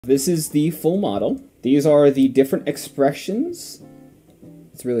This is the full model. These are the different expressions.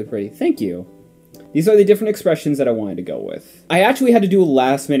 It's really pretty. Thank you. These are the different expressions that I wanted to go with. I actually had to do a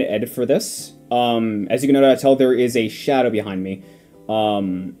last-minute edit for this. As you can tell, there is a shadow behind me.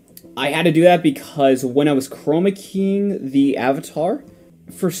 I had to do that because when I was chroma keying the avatar,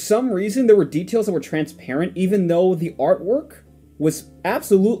 for some reason there were details that were transparent, even though the artwork was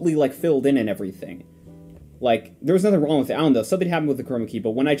absolutely, like, filled in and everything. Like, there was nothing wrong with it. I don't know, something happened with the chroma key,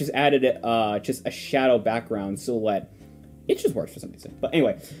 but when I just added it, just a shadow background silhouette, it just works for some reason. But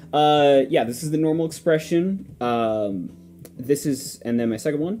anyway, yeah, this is the normal expression. This is, and then my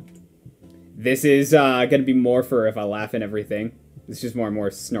second one. This is gonna be more for if I laugh and everything. This is just more and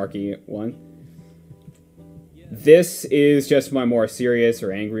more snarky one. This is just my more serious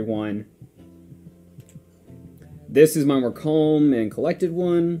or angry one. This is my more calm and collected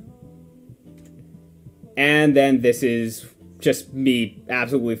one. And then this is just me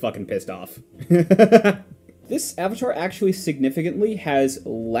absolutely fucking pissed off. This avatar actually significantly has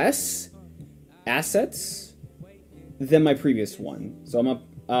less assets than my previous one. So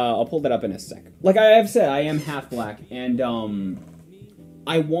I'll pull that up in a sec. Like I have said, I am half black, and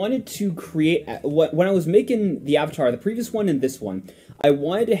I wanted to create, when I was making the avatar, the previous one and this one, I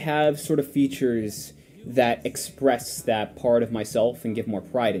wanted to have sort of features that express that part of myself and give more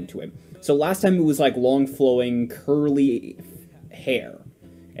pride into it. So last time it was like long flowing curly hair,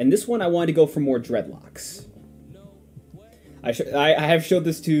 and this one I wanted to go for more dreadlocks. I have showed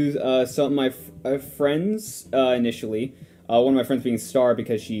this to some of my friends initially. One of my friends being Star,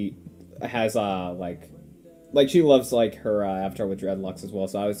 because she has like she loves like her avatar with dreadlocks as well.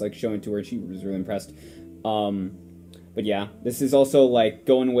 So I was like showing to her, she was really impressed. But yeah, this is also like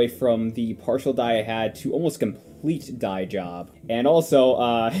going away from the partial dye I had to almost complete dye job. And also,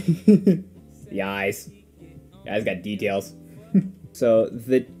 the eyes. The eyes got details. So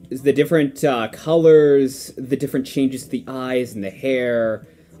the different colors, the different changes to the eyes and the hair,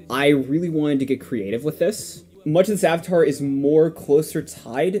 I really wanted to get creative with this. Much of this avatar is more closer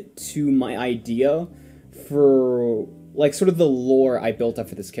tied to my idea for, like, sort of the lore I built up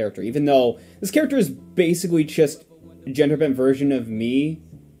for this character. Even though this character is basically just a gender-bent version of me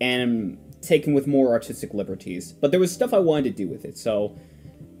and taken with more artistic liberties. But there was stuff I wanted to do with it, so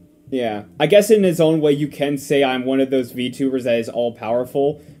yeah. I guess in its own way you can say I'm one of those VTubers that is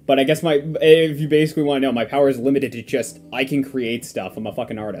all-powerful, but I guess if you basically want to know, my power is limited to just, I can create stuff. I'm a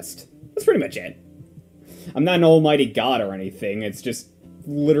fucking artist. That's pretty much it. I'm not an almighty god or anything, it's just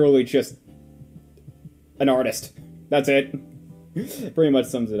literally just an artist. That's it. Pretty much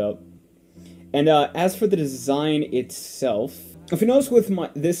sums it up. And as for the design itself, if you notice with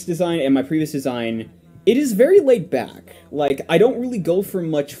this design and my previous design, it is very laid back. Like, I don't really go for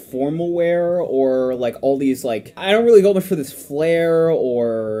much formal wear or, like, all these, like, I don't really go much for this flair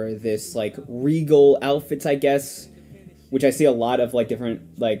or this, like, regal outfits, I guess, which I see a lot of, like,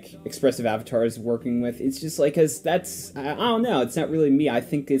 different, like, expressive avatars working with. It's just, like, cause that's, I don't know, it's not really me. I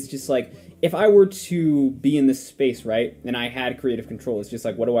think it's just, like, if I were to be in this space, right, and I had creative control, it's just,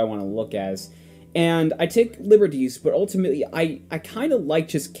 like, what do I want to look as? And I take liberties, but ultimately, I kind of like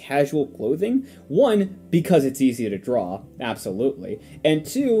just casual clothing. One, because it's easy to draw, absolutely. And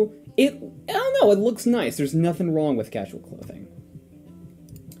two, I don't know, it looks nice. There's nothing wrong with casual clothing.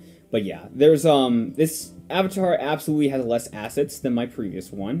 But yeah, there's, this avatar absolutely has less assets than my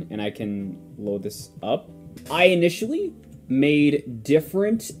previous one, and I can load this up. I initially made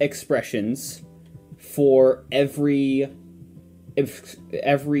different expressions for every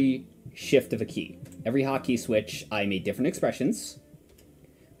shift of a key. Every hotkey switch, I made different expressions.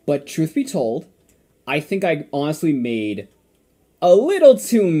 But truth be told, I think I honestly made a little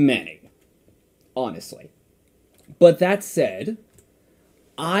too many. Honestly. But that said,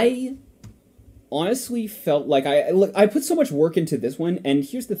 I honestly felt like I put so much work into this one, and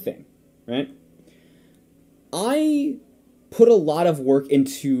here's the thing, right? I put a lot of work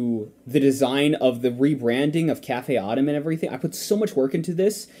into the design of the rebranding of Café and everything. I put so much work into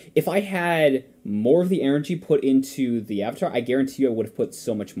this. If I had more of the energy put into the avatar, I guarantee you I would have put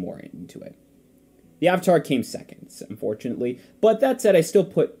so much more into it. The avatar came second, unfortunately. But that said, I still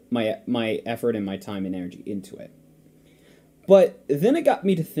put my effort and my time and energy into it. But then it got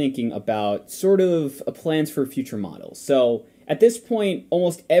me to thinking about sort of plans for future models. So at this point,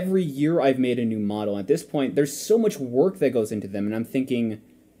 almost every year I've made a new model. At this point, there's so much work that goes into them, and I'm thinking,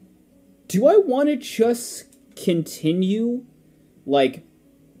 do I want to just continue, like,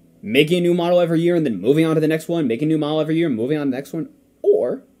 making a new model every year and then moving on to the next one, making a new model every year and moving on to the next one?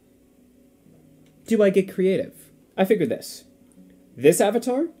 Or do I get creative? I figured this. This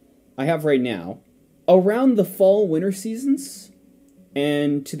avatar I have right now, around the fall-winter seasons,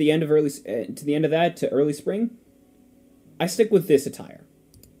 And to the end of that to early spring, I stick with this attire.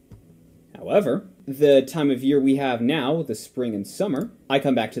 However, the time of year we have now, the spring and summer, I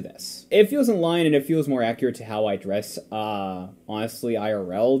come back to this. It feels in line and it feels more accurate to how I dress, honestly,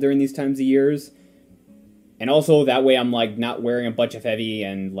 IRL during these times of years. And also, that way I'm, like, not wearing a bunch of heavy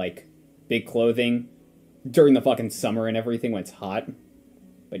and, like, big clothing during the fucking summer and everything when it's hot.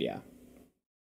 But yeah.